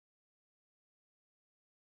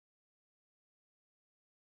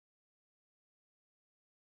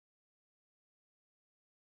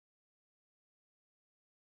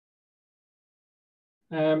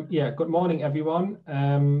Good morning, everyone,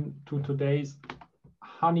 to today's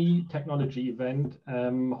honey technology event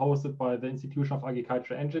hosted by the Institution of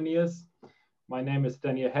Agricultural Engineers. My name is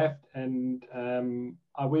Daniel Heft, and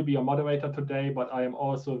I will be your moderator today, but I am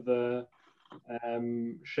also the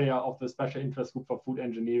chair of the Special Interest Group for Food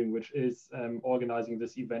Engineering, which is organizing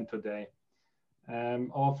this event today.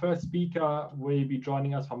 Our first speaker will be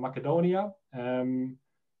joining us from Macedonia.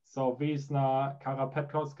 So Vesna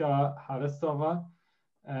Karapetkovska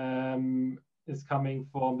is coming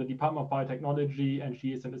from the Department of Biotechnology, and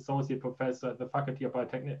she is an associate professor at the Faculty of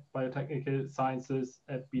Biotechnical Sciences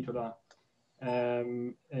at Bitola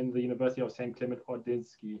in the University of St Kliment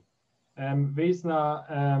Ohridski. Vesna,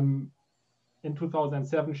 in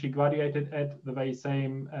 2007, she graduated at the very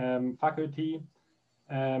same faculty,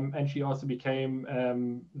 and she also became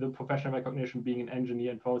the professional recognition being an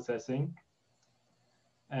engineer in processing.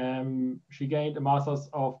 She gained a Master's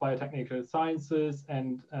of Biotechnical Sciences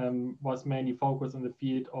and was mainly focused on the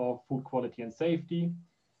field of food quality and safety.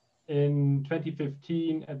 In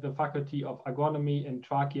 2015, at the Faculty of Agronomy in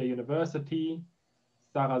Trakia University,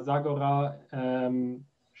 Stara Zagora,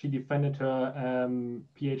 she defended her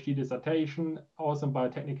PhD dissertation, also in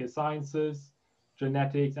biotechnical sciences,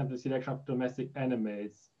 genetics, and the selection of domestic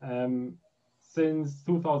animals. Since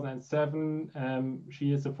 2007,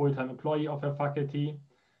 she is a full-time employee of her faculty.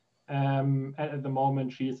 And at the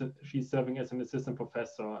moment, she's serving as an assistant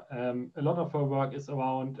professor. A lot of her work is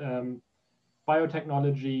around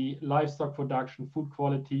biotechnology, livestock production, food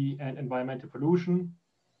quality, and environmental pollution,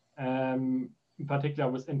 in particular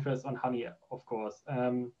with interest on honey, of course.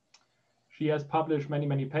 She has published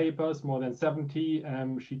many papers, more than 70.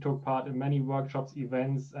 She took part in many workshops,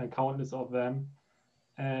 events, and countless of them.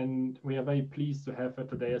 And we are very pleased to have her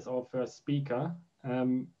today as our first speaker.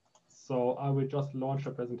 So I will just launch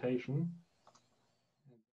the presentation.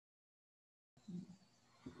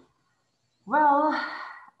 Well,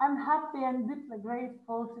 I'm happy and deeply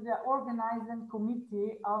grateful to the organizing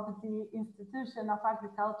committee of the Institution of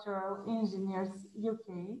Agricultural Engineers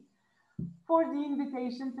UK for the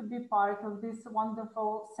invitation to be part of this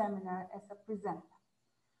wonderful seminar as a presenter.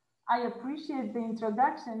 I appreciate the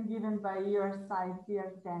introduction given by your side,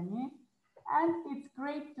 dear Danny, and it's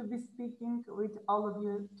great to be speaking with all of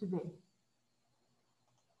you today.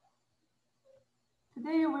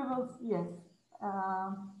 Today we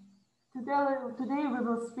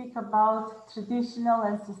will speak about traditional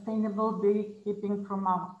and sustainable beekeeping from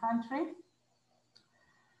our country.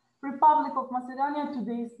 Republic of Macedonia,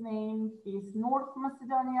 today's name is North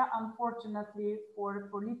Macedonia. Unfortunately, for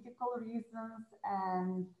political reasons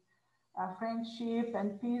and friendship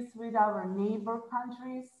and peace with our neighbor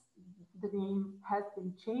countries, the name has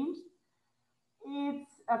been changed.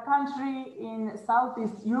 It's a country in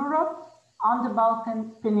Southeast Europe on the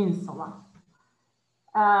Balkan Peninsula.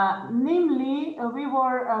 Namely, we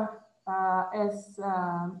were as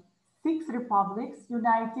 6 republics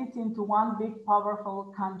united into one big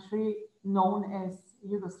powerful country known as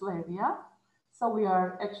Yugoslavia. So we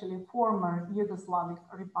are actually former Yugoslavic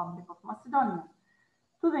Republic of Macedonia.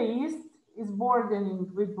 To the east is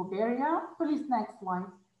bordering with Bulgaria. Please, next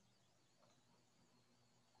slide.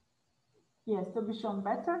 Yes, to be shown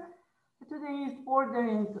better. To the east,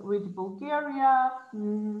 bordering with Bulgaria,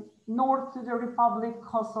 north to the Republic,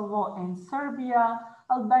 Kosovo and Serbia,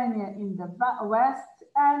 Albania in the west,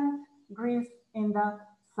 and Greece in the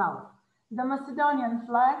south. The Macedonian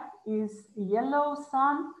flag is a yellow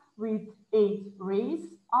sun with 8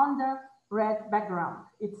 rays on the red background.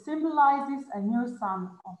 It symbolizes a new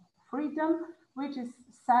sun of freedom, which is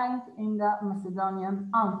sung in the Macedonian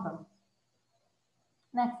anthem.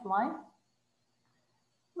 Next slide.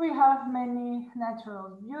 We have many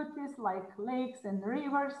natural beauties like lakes and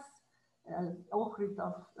rivers, Lake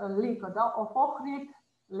of Ohrid,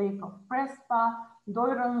 Lake of Prespa,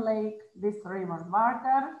 Doiron Lake, this river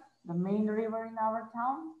Vardar, the main river in our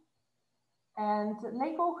town. And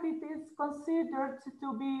Lake Ohrid is considered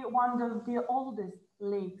to be one of the oldest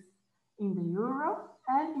lakes in the Europe,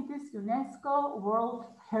 and it is UNESCO World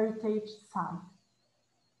Heritage Site.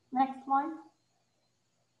 Next slide.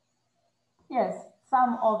 Yes,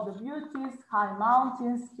 some of the beauties, high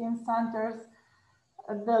mountains, skiing centers.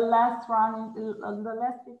 The last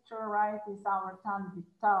picture right is our town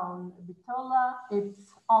Bitola.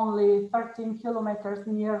 It's only 13 kilometers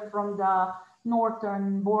near from the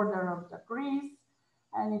northern border of the Greece,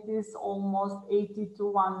 and it is almost 80 to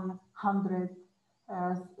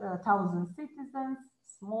 100,000 citizens.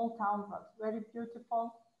 Small town, but very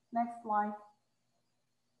beautiful. Next slide.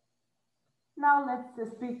 Now let's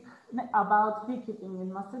speak about beekeeping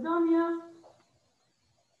in Macedonia.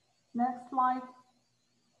 Next slide.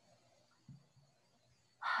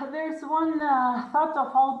 There's one thought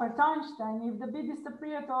of Albert Einstein: if the bee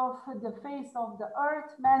disappeared off the face of the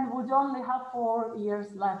earth, man would only have 4 years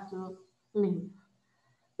left to live.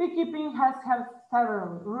 Beekeeping has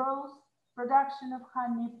several roles: production of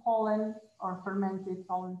honey, pollen or fermented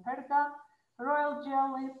pollen perga, royal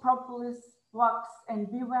jelly, propolis, wax, and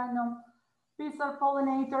bee venom. Bees are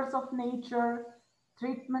pollinators of nature,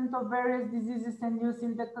 treatment of various diseases and use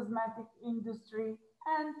in the cosmetic industry,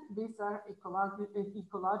 and bees are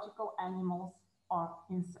ecological animals or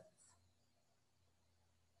insects.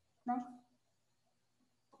 Next.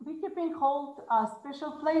 Beekeeping holds a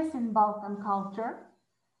special place in Balkan culture,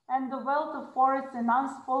 and the wealth of forests and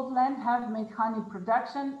unspoiled land have made honey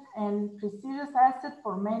production a precious asset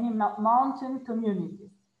for many mountain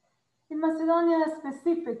communities. In Macedonia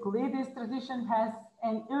specifically, this tradition has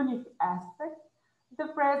an unique aspect: the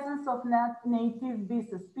presence of native bee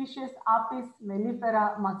species Apis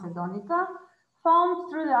mellifera macedonica,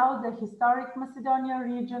 found throughout the historic Macedonia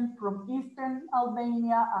region from eastern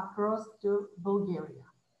Albania across to Bulgaria.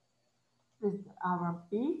 This is our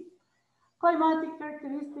bee. Climatic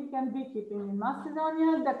characteristic and beekeeping in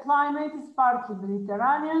Macedonia. The climate is partly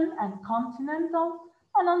Mediterranean and continental,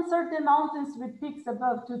 and on certain mountains with peaks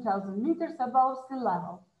above 2,000 meters above sea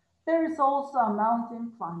level. There is also a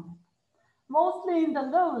mountain climate. Mostly in the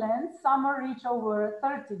lowlands, summer reach over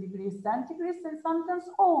 30 degrees centigrade and sometimes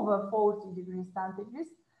over 40 degrees centigrade,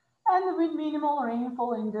 and with minimal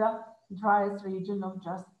rainfall in the driest region of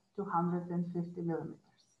just 250 millimeters.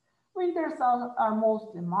 Winters are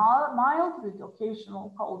mostly mild with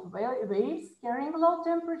occasional cold waves carrying low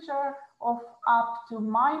temperature of up to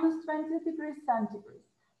minus 20 degrees centigrade.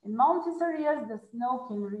 In mountainous areas, the snow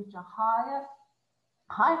can reach a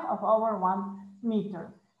height of over 1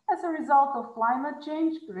 meter. As a result of climate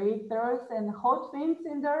change, great dearths and hot winds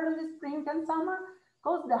in the early spring and summer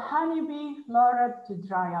cause the honeybee flora to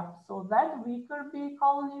dry up, so that weaker bee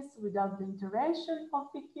colonies without the intervention of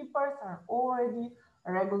beekeepers are already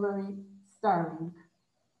regularly starving.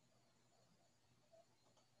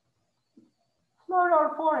 Flora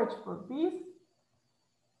or forage for bees.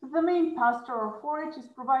 The main pasture or forage is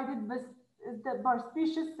provided by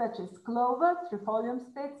species such as clover, Trifolium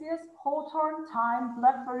species, hawthorn, thyme,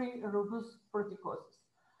 blackberry, Rubus porticosus.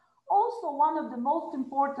 Also, one of the most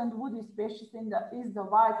important woody species is the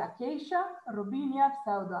white acacia, Robinia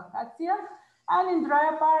pseudoacacia, and in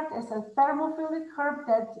drier part as a thermophilic herb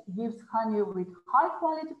that gives honey with high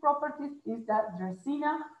quality properties is the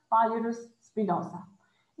Dracaena Palyrus spinosa.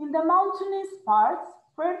 In the mountainous parts,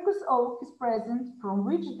 quercus oak is present, from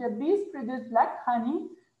which the bees produce black honey,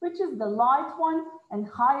 which is the light one and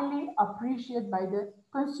highly appreciated by the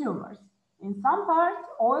consumers. In some parts,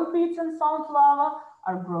 oil beets and sunflower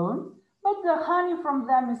are grown, but the honey from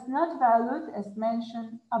them is not valued as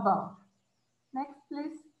mentioned above. Next,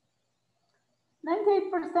 please.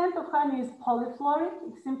 98% of honey is polyfloric.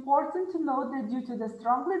 It's important to note that due to the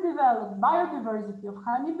strongly developed biodiversity of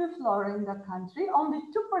honeybee flora in the country, only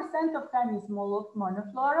 2% of honey is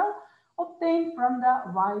monofloral, obtained from the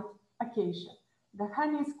white acacia. The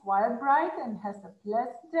honey is quite bright and has a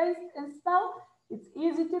pleasant taste and smell. It's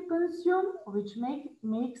easy to consume, which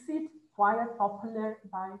makes it quite popular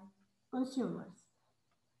by consumers.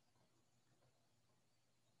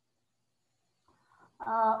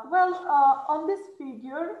 On this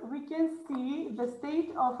figure, we can see the state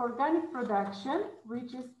of organic production,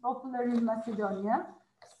 which is popular in Macedonia.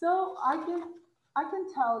 So I can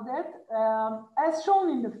tell that, as shown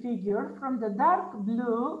in the figure, from the dark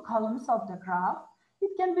blue columns of the graph,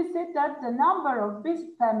 it can be said that the number of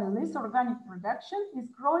bee families organic production is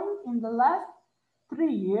growing in the last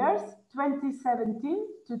 3 years, 2017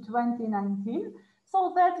 to 2019.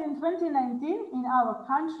 So that in 2019, in our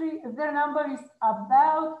country, their number is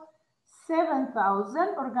about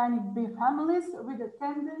 7,000 organic bee families, with a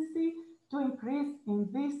tendency to increase in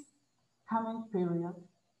this coming period.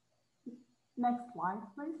 Next slide,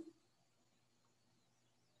 please.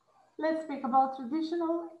 Let's speak about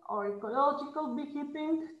traditional or ecological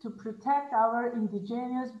beekeeping to protect our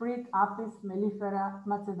indigenous breed Apis mellifera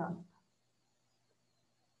macedonica.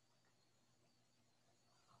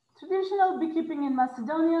 Traditional beekeeping in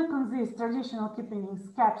Macedonia consists traditional keeping in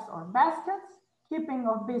scaps or baskets, keeping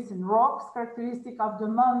of bees in rocks, characteristic of the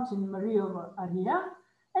mountain Mariovo area,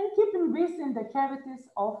 and keeping bees in the cavities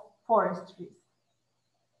of forest trees.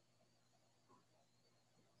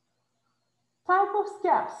 Type of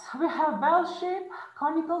scaps. We have bell shape,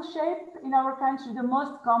 conical shape. In our country, the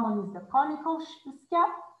most common is the conical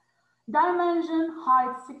scap. Dimension,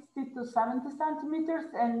 height 60 to 70 centimeters,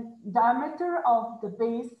 and diameter of the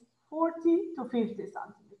base 40 to 50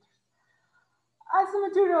 centimeters. As a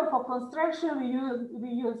material for construction, we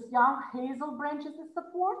use young hazel branches as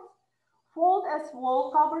support. Fold as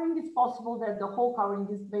wall covering. It's possible that the whole covering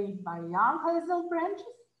is made by young hazel branches.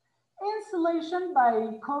 Insulation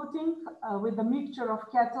by coating with a mixture of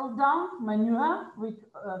cattle dung, manure with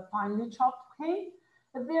finely chopped hay.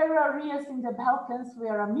 There are areas in the Balkans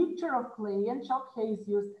where a mixture of clay and chopped hay is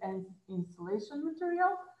used as insulation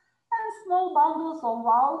material. And small bundles of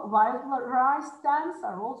wild rice stems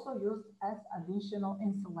are also used as additional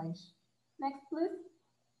insulation. Next, please.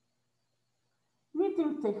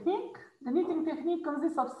 Knitting technique. The knitting technique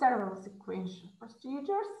consists of several sequential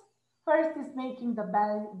procedures. First is making the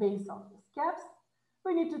base of the skeps.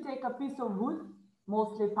 We need to take a piece of wood,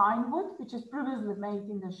 mostly pine wood, which is previously made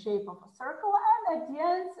in the shape of a circle, and at the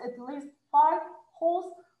ends, at least 5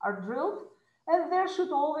 holes are drilled, and there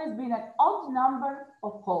should always be an odd number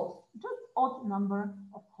of holes, just odd number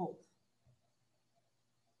of holes.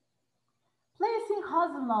 Placing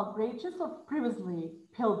hazelnut branches of previously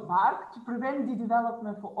peeled bark to prevent the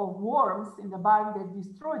development of worms in the bark that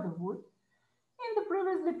destroy the wood in the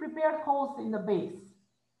previously prepared holes in the base.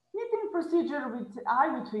 Knitting procedure with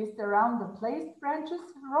ivy twist around the placed branches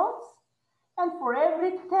rods, and for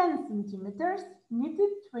every 10 centimeters knitted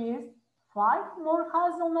twist, 5 more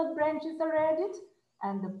hazelnut branches are added,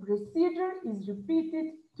 and the procedure is repeated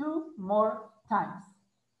 2 more times.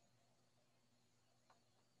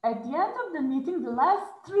 At the end of the knitting, the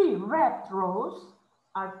last 3 wrapped rows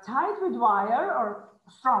are tied with wire or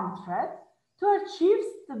strong thread to achieve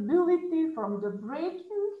stability from the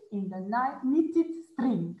breaking in the knitted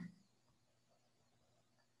string.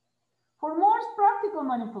 For more practical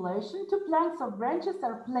manipulation, 2 planks of branches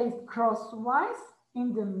are placed crosswise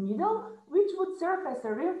in the middle, which would serve as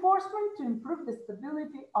a reinforcement to improve the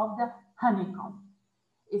stability of the honeycomb.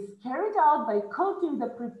 Is carried out by coating the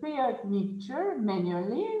prepared mixture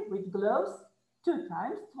manually with gloves 2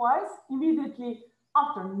 times, twice, immediately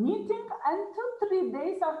after knitting and 2-3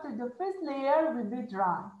 days after the first layer will be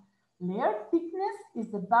dry. Layer thickness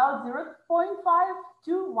is about 0.5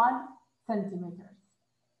 to 1 centimeters.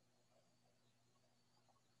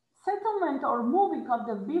 Settlement or moving of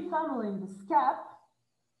the bee family in the scab.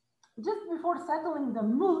 Just before settling, the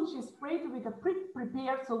mulch is sprayed with a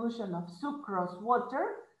pre-prepared solution of sucrose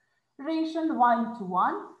water, rationed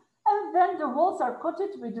 1:1, and then the walls are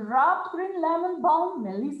coated with rubbed green lemon balm,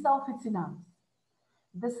 Melissa officinalis.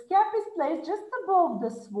 The scab is placed just above the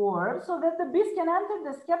swarm so that the bees can enter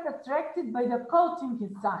the scab attracted by the coating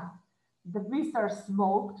inside. The bees are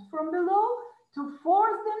smoked from below to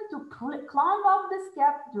force them to climb up the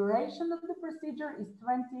scab. Duration of the procedure is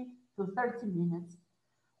 20 to 30 minutes.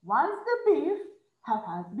 Once the bees have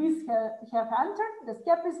entered, the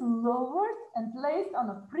scab is lowered and placed on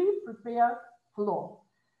a pre-prepared floor.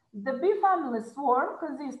 The bee family swarm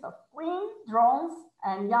consists of queen, drones,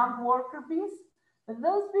 and young worker bees.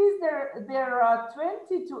 Those bees, they're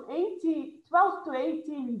 12 to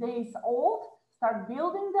 18 days old, start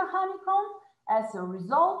building the honeycomb as a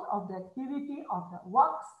result of the activity of the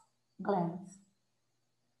wax glands.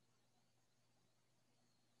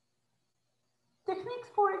 Techniques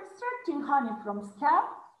for extracting honey from scab.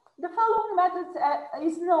 The following method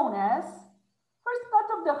is known as first cut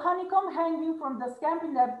of the honeycomb hanging from the scab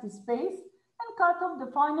in the empty space and cut of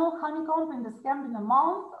the final honeycomb in the scab in the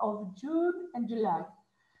month of June and July.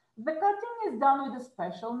 The cutting is done with a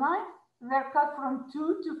special knife. They're cut from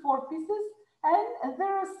 2 to 4 pieces and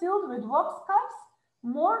they're sealed with wax caps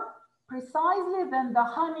more precisely than the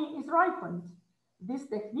honey is ripened. This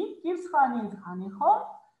technique gives honey its honeycomb,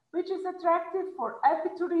 which is attractive for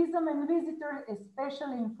epitourism and visitors,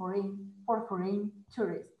 especially for foreign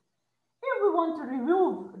tourists. If we want to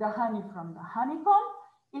remove the honey from the honeycomb,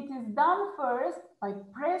 it is done first by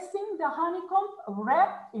pressing the honeycomb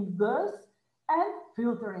wrapped in gauze and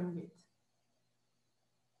filtering it.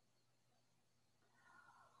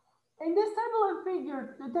 In this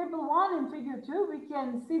table 1 and figure 2, we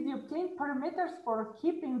can see the obtained parameters for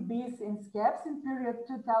keeping bees in scabs in period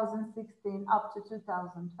 2016 up to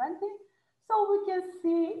 2020. So we can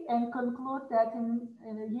see and conclude that in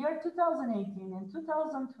the year 2018 and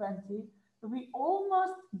 2020, we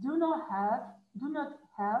almost do not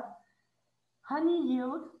have honey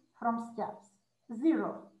yield from scabs,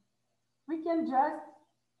 0. We can just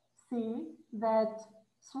see that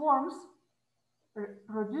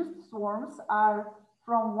produced swarms are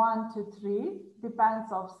from 1 to 3,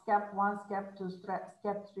 depends of scab 1, scab 2,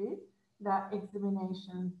 scab 3, the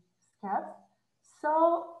examination scabs. So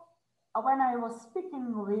when I was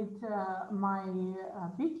speaking with my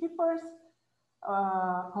beekeepers,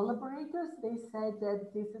 collaborators, they said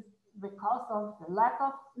that this is because of the lack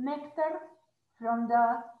of nectar from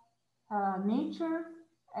the nature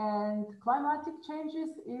and climatic changes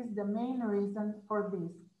is the main reason for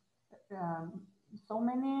this. So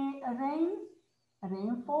many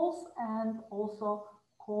rainfalls and also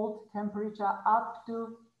cold temperature up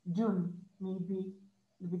to June, maybe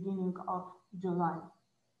the beginning of July.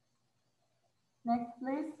 Next,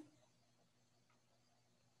 please.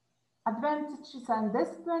 Advantages and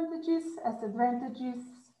disadvantages. As advantages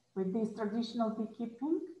with this traditional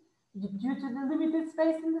beekeeping, due to the limited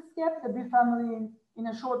space in the scape, the bee family in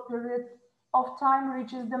a short period of time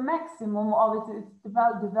reaches the maximum of its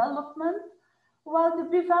development, while the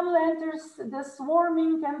bee family enters the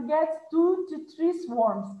swarming and gets 2 to 3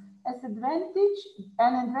 swarms as an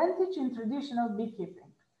advantage in traditional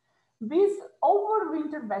beekeeping. Bees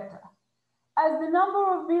overwinter better. As the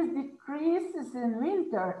number of bees decreases in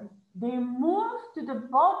winter, they move to the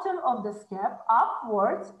bottom of the scape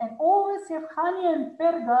upwards and always have honey and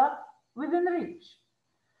perga within reach.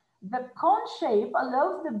 The cone shape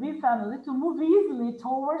allows the bee family to move easily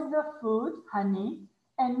towards the food, honey,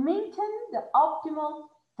 and maintain the optimal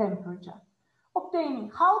temperature, obtaining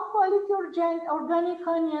high quality organic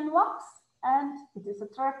honey and wax, and it is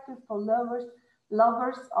attractive for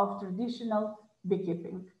lovers of traditional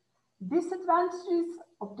beekeeping. Disadvantages: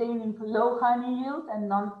 obtaining low honey yield and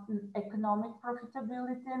non-economic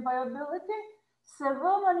profitability and viability,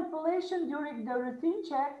 severe manipulation during the routine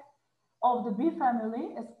check of the bee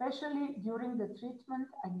family, especially during the treatment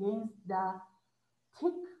against the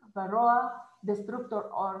tick Varroa destructor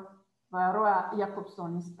or Varroa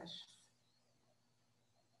jacobsoni species.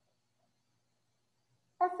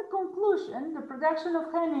 As a conclusion, the production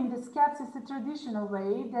of honey in the scapes is a traditional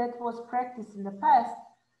way that was practiced in the past,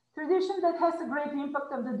 tradition that has a great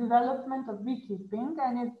impact on the development of beekeeping,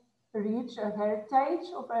 and it reached a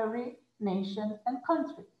heritage of every nation and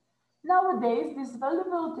country. Nowadays, this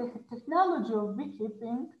valuable technology of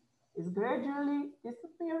beekeeping is gradually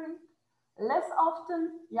disappearing. Less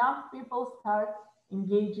often, young people start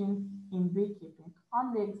engaging in beekeeping.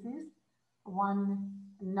 Only exists one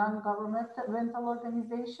non-governmental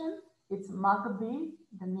organization. It's MAGBee.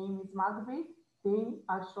 The name is MAGBee. They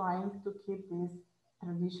are trying to keep this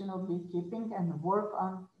traditional beekeeping and work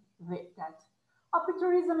on that.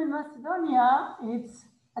 Apitourism in Macedonia, it's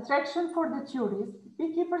attraction for the tourists.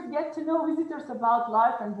 Beekeepers get to know visitors about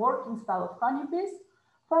life and working style of honeybees,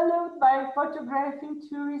 followed by photographing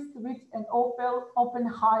tourists with an open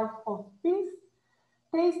hive of bees,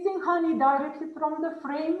 tasting honey directly from the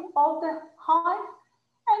frame of the hive,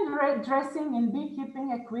 and dressing in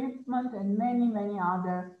beekeeping equipment and many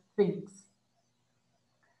other things.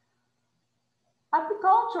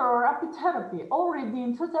 Apiculture or apitherapy. Already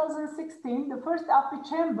in 2016, the first api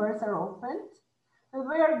chambers are opened,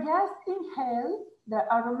 where guests inhale the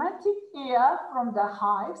aromatic air from the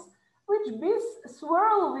hives, which bees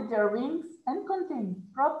swirl with their wings and contain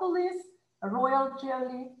propolis, royal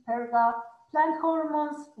jelly, perga, plant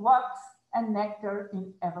hormones, wax, and nectar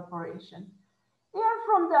in evaporation. Air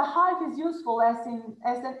from the hive is useful as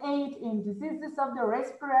an aid in diseases of the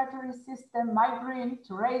respiratory system, migraine,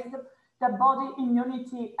 to raise the body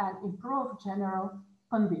immunity and improve general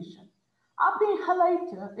condition. Api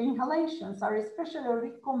inhalations are especially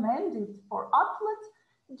recommended for athletes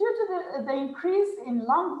due to the increase in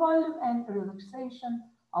lung volume and relaxation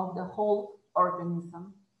of the whole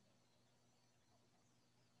organism.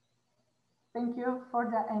 Thank you for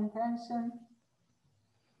the attention.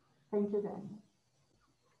 Thank you, Danny.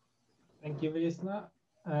 Thank you, Vesna.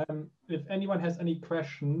 If anyone has any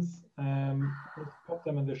questions, just pop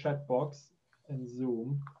them in the chat box in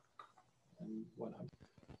Zoom.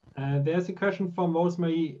 There's a question from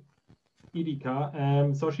Rosemary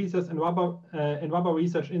Idika. So she says, in Rubber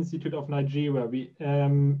Research Institute of Nigeria, we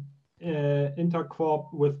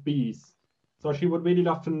intercrop with bees. So she would really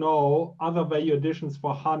love to know other value additions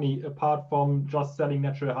for honey apart from just selling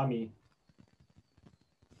natural honey.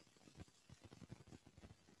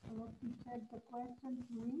 Let me check the question,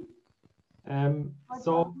 please.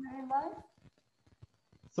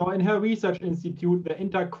 So in her research institute, they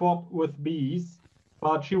intercrop with bees,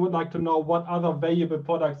 but she would like to know what other valuable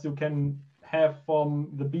products you can have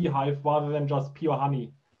from the beehive rather than just pure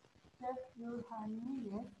honey. Just pure honey,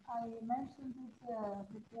 yes. I mentioned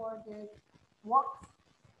it before that wax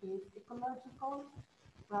is ecological,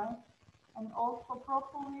 right? And also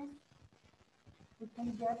propolis, we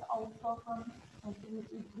can get also from,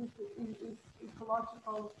 this is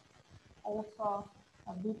ecological, also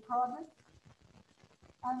a bee product.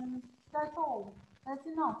 And that's all, that's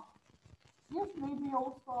enough. Yes, maybe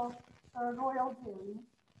also royal jelly,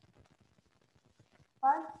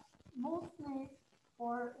 but mostly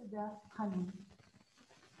for the honey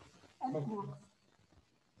and wax.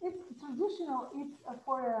 It's traditional. It's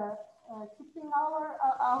for keeping our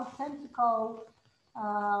authentical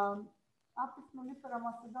Apis mellifera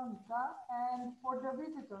macedonica, and for the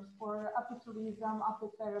visitors, for apitourism,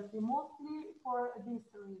 apitherapy, mostly for this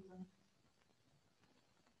reason.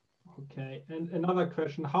 Okay, and another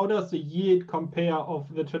question, how does the yield compare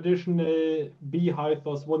of the traditional beehive,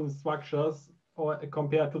 those wooden structures, or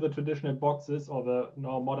compared to the traditional boxes or the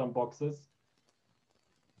modern boxes?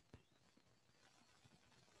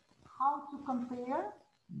 How to compare?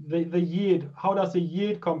 The yield, how does the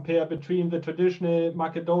yield compare between the traditional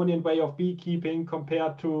Macedonian way of beekeeping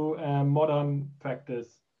compared to modern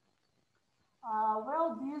practice?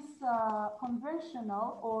 Well, this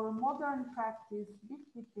conventional or modern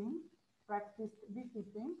beekeeping,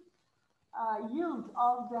 yield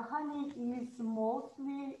of the honey is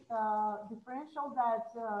mostly differential that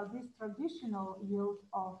this traditional yield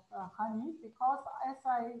of honey, because as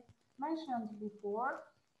I mentioned before,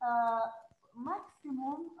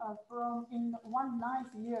 maximum from in one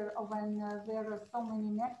nice year when there are so many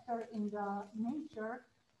nectar in the nature,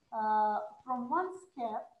 from one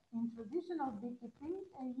scap in traditional beekeeping,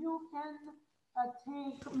 you can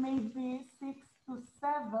take maybe 6 to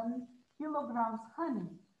 7 kilograms honey.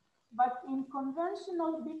 But in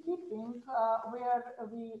conventional beekeeping, where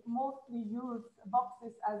we mostly use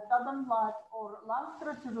boxes as Dadenblatt or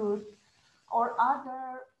Landströtrud or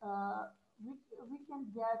other, we can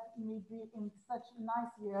get maybe in such a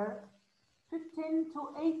nice year 15 to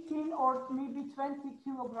 18 or maybe 20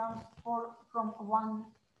 kilograms from one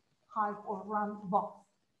hive or one box.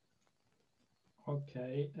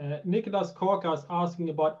 Okay. Nicholas Korka is asking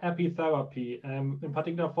about apitherapy, in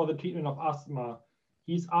particular for the treatment of asthma.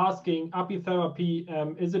 He's asking, apitherapy,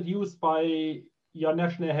 is it used by your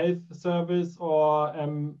National Health Service, or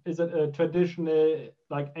is it a traditional,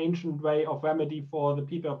 like ancient way of remedy for the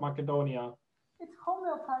people of Macedonia? It's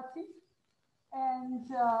homeopathic, and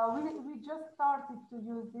we just started to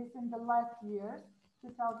use this in the last years,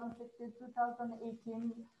 2016,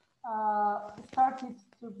 2018, started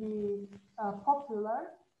to be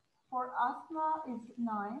popular. For asthma, it's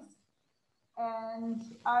nice, and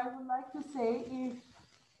I would like to say,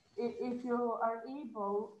 if you are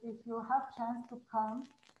able, if you have chance to come,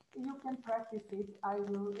 you can practice it. I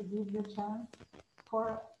will give you a chance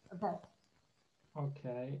for that.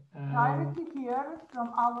 Okay. Directly here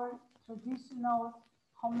from our traditional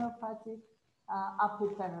homeopathic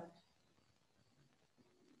apitherapy.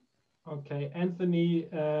 Okay, Anthony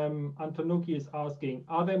Antonucci is asking,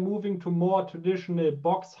 are they moving to more traditional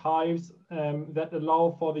box hives that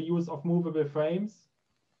allow for the use of movable frames?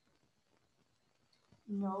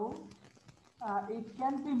 No, it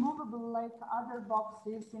can be movable like other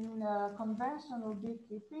boxes in conventional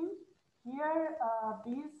beekeeping. Here,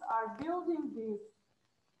 bees are building this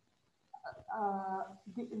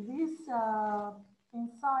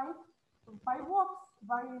inside by wax,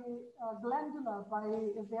 by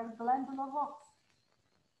their glandular wax.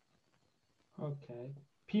 Okay.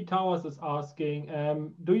 Pete Towers is asking,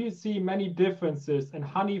 do you see many differences in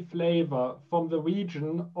honey flavor from the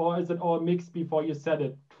region, or is it all mixed before you sell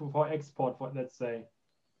it for export, let's say?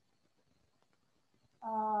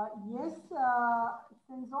 Yes,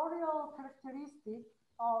 sensorial characteristic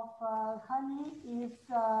of honey is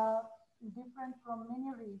different from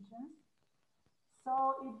many regions.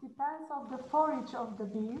 So it depends on the forage of the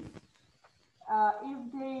bees. If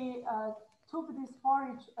they took this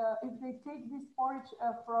forage, if they take this forage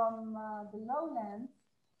from the lowlands,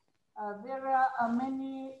 there are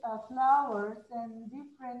many flowers and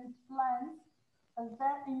different plants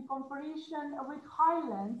that in comparison with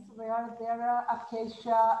highlands, where there are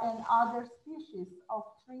acacia and other species of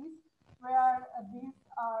trees, where bees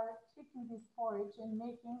are taking this forage and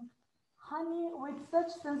making honey with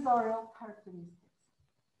such sensorial characteristics.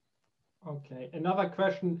 Okay, another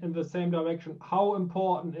question in the same direction. How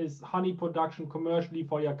important is honey production commercially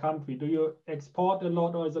for your country? Do you export a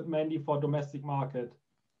lot, or is it mainly for domestic market?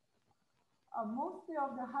 Mostly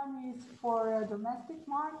of the honey is for domestic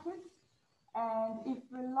markets, and if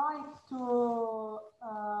we like to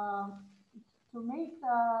make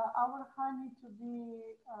our honey to be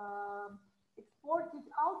exported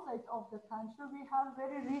outside of the country, we have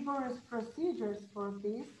very rigorous procedures for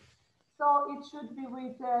this. So it should be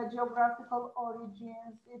with geographical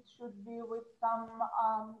origins, it should be with some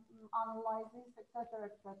analysis, etc.,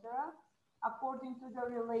 according to the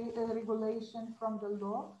regulation from the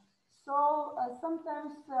law. So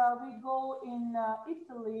sometimes we go in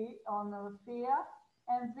Italy on a fair,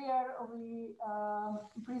 and there we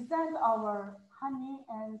present our honey,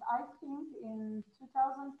 and I think in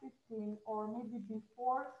 2015 or maybe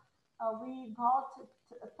before, we got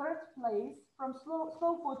third place. From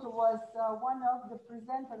Slowfoot was one of the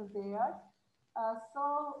presenters there.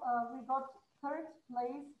 We got third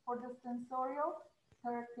place for the sensorial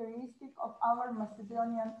characteristic of our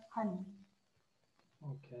Macedonian honey.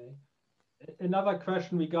 Okay. Another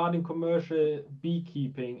question regarding commercial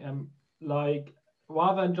beekeeping. Like,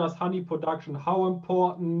 rather than just honey production, how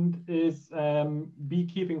important is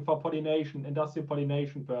beekeeping for pollination, industrial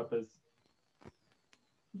pollination purpose?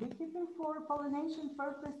 Beekeeping for pollination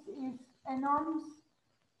purpose is enormous,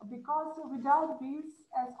 because without bees,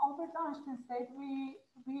 as Albert Einstein said, we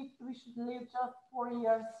should live just 4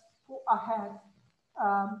 years ahead.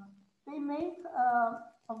 They make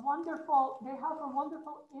they have a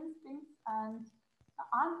wonderful instinct, and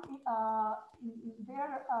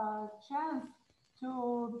their chance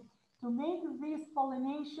to make this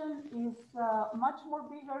pollination is much more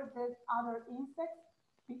bigger than other insects,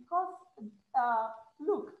 because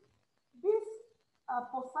look, bees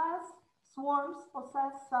swarms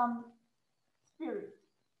possess some spirit.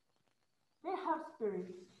 They have spirit.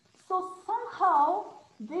 So somehow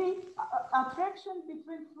the attraction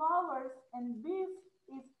between flowers and bees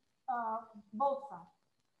is both sides.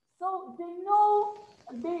 So they know,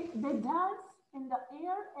 they dance in the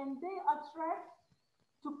air, and they attract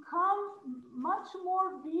to come much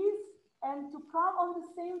more bees, and to come on the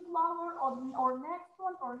same flower, or next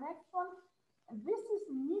one, or next one. This is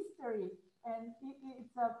mystery, and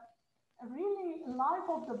it's a really, life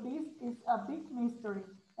of the bees is a big mystery,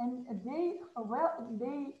 and they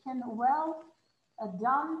can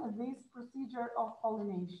done this procedure of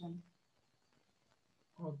pollination.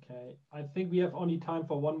 Okay, I think we have only time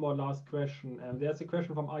for one more last question. There's a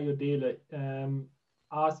question from IAgrE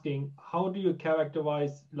asking, how do you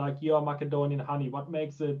characterize like your Macedonian honey? What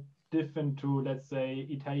makes it different to, let's say,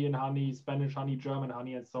 Italian honey, Spanish honey, German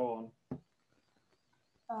honey, and so on?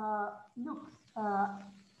 Look,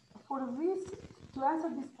 to answer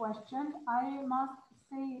this question, I must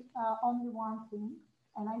say only one thing,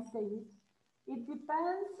 and I say it. It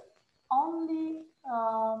depends only,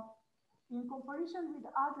 in comparison with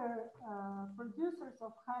other producers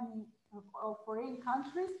of honey of foreign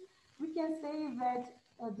countries, we can say that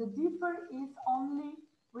the differ is only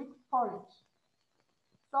with forage.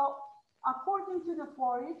 So according to the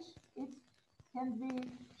forage, it can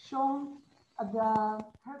be shown the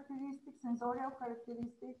sensorial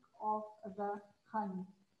characteristic of the honey.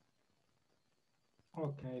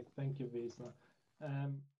 Okay, thank you, Vesna.